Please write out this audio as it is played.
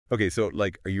Okay, so,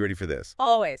 are you ready for this?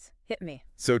 Always. Hit me.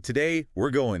 So today, we're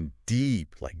going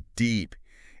deep, deep,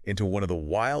 into one of the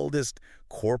wildest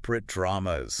corporate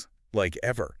dramas,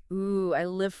 ever. Ooh, I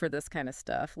live for this kind of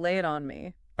stuff. Lay it on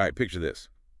me. All right, picture this.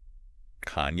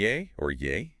 Kanye, or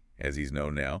Ye, as he's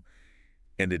known now,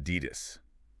 and Adidas.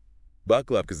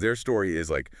 Buckle up, because their story is,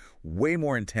 way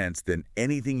more intense than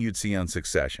anything you'd see on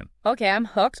Succession. Okay, I'm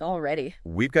hooked already.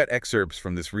 We've got excerpts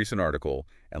from this recent article,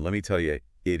 and let me tell you,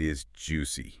 it is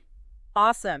juicy.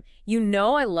 Awesome. You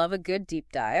know I love a good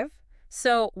deep dive.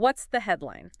 So what's the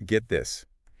headline? Get this.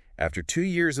 After 2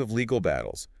 years of legal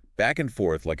battles, back and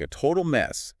forth like a total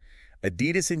mess,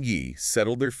 Adidas and Ye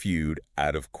settled their feud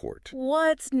out of court.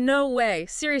 What? No way.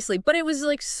 Seriously. But it was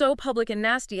so public and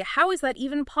nasty. How is that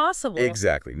even possible?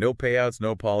 Exactly. No payouts,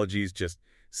 no apologies, just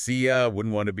see ya,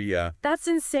 wouldn't want to be ya. That's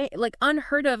insane.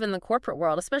 Unheard of in the corporate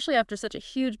world, especially after such a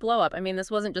huge blow up. I mean, this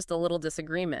wasn't just a little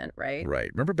disagreement, right? Right.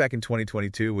 Remember back in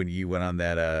 2022 when Ye went on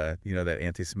that, that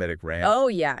antisemitic rant? Oh,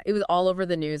 yeah. It was all over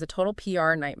the news. A total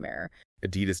PR nightmare.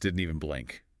 Adidas didn't even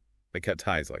blink. They cut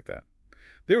ties like that.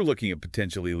 They were looking at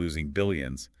potentially losing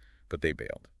billions, but they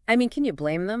bailed. I mean, can you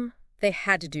blame them? They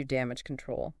had to do damage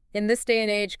control. In this day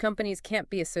and age, companies can't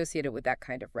be associated with that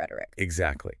kind of rhetoric.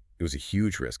 Exactly. It was a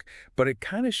huge risk. But it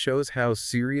kind of shows how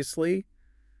seriously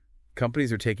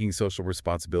companies are taking social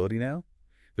responsibility now.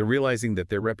 They're realizing that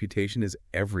their reputation is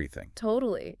everything.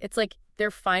 Totally. It's like they're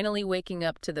finally waking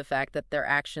up to the fact that their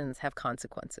actions have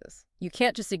consequences. You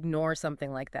can't just ignore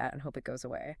something like that and hope it goes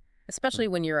away, especially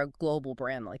when you're a global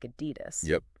brand like Adidas.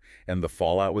 Yep. And the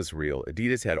fallout was real.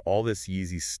 Adidas had all this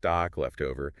Yeezy stock left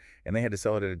over, and they had to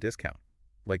sell it at a discount.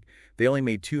 They only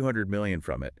made $200 million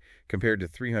from it, compared to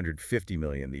 $350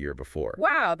 million the year before.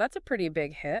 Wow, that's a pretty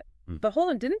big hit. But hold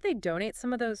on, didn't they donate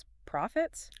some of those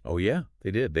profits? Oh, yeah,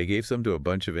 they did. They gave some to a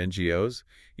bunch of NGOs,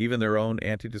 even their own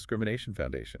anti-discrimination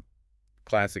foundation.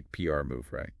 Classic PR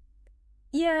move, right?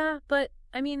 Yeah, but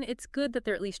I mean, it's good that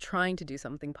they're at least trying to do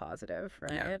something positive,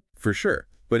 right? Yeah, for sure.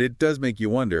 But it does make you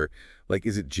wonder,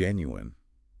 is it genuine?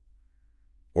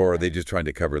 Or are they just trying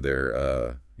to cover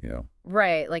their,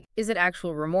 Right. Is it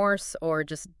actual remorse or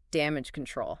just damage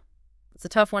control? It's a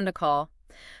tough one to call.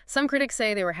 Some critics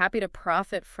say they were happy to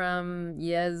profit from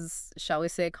Ye's, shall we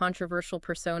say, controversial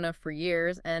persona for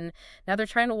years, and now they're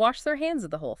trying to wash their hands of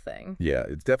the whole thing. Yeah,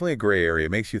 it's definitely a gray area.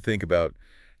 It makes you think about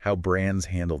how brands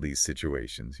handle these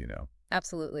situations,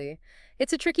 Absolutely.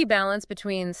 It's a tricky balance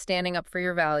between standing up for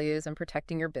your values and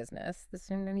protecting your business. This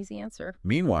isn't an easy answer.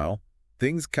 Meanwhile,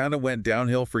 things kind of went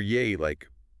downhill for Ye,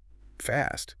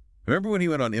 fast. Remember when he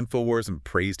went on InfoWars and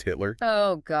praised Hitler?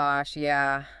 Oh, gosh,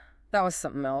 yeah. That was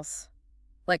something else.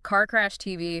 Like Car Crash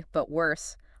TV, but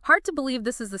worse. Hard to believe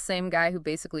this is the same guy who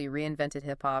basically reinvented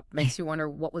hip-hop. Makes you wonder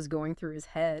what was going through his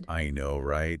head. I know,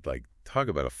 right? Talk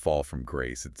about a fall from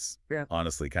grace. It's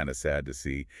honestly kind of sad to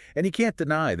see. And you can't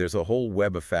deny there's a whole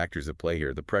web of factors at play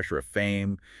here. The pressure of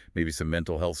fame, maybe some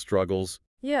mental health struggles.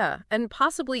 Yeah, and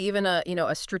possibly even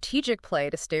a strategic play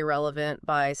to stay relevant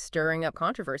by stirring up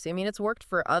controversy. I mean, it's worked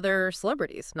for other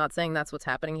celebrities. Not saying that's what's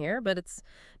happening here, but it's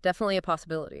definitely a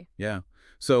possibility. Yeah.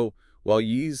 So while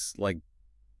Ye's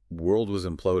world was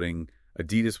imploding,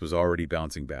 Adidas was already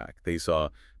bouncing back. They saw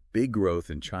big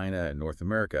growth in China and North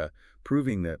America,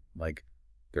 proving that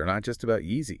they're not just about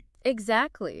Yeezy.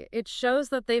 Exactly. It shows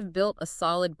that they've built a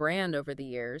solid brand over the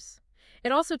years.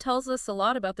 It also tells us a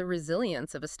lot about the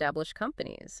resilience of established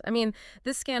companies. I mean,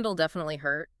 this scandal definitely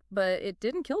hurt, but it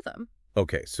didn't kill them.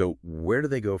 Okay, so where do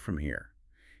they go from here?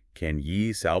 Can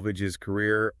Ye salvage his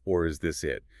career, or is this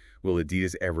it? Will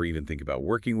Adidas ever even think about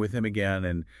working with him again?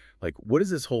 And, what does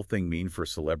this whole thing mean for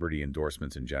celebrity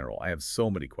endorsements in general? I have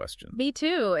so many questions. Me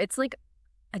too. It's like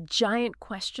a giant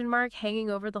question mark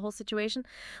hanging over the whole situation.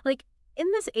 In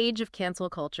this age of cancel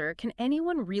culture, can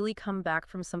anyone really come back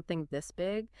from something this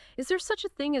big? Is there such a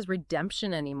thing as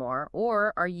redemption anymore?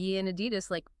 Or are Ye and Adidas,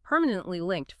 permanently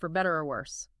linked, for better or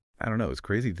worse? I don't know. It's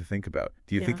crazy to think about.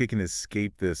 Do you think they can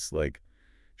escape this,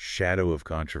 shadow of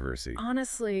controversy?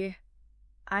 Honestly,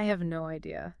 I have no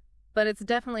idea. But it's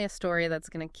definitely a story that's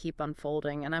going to keep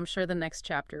unfolding, and I'm sure the next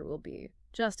chapter will be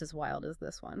just as wild as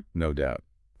this one. No doubt.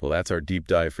 Well, that's our deep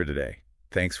dive for today.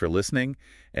 Thanks for listening,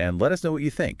 and let us know what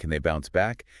you think. Can they bounce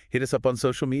back? Hit us up on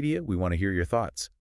social media. We want to hear your thoughts.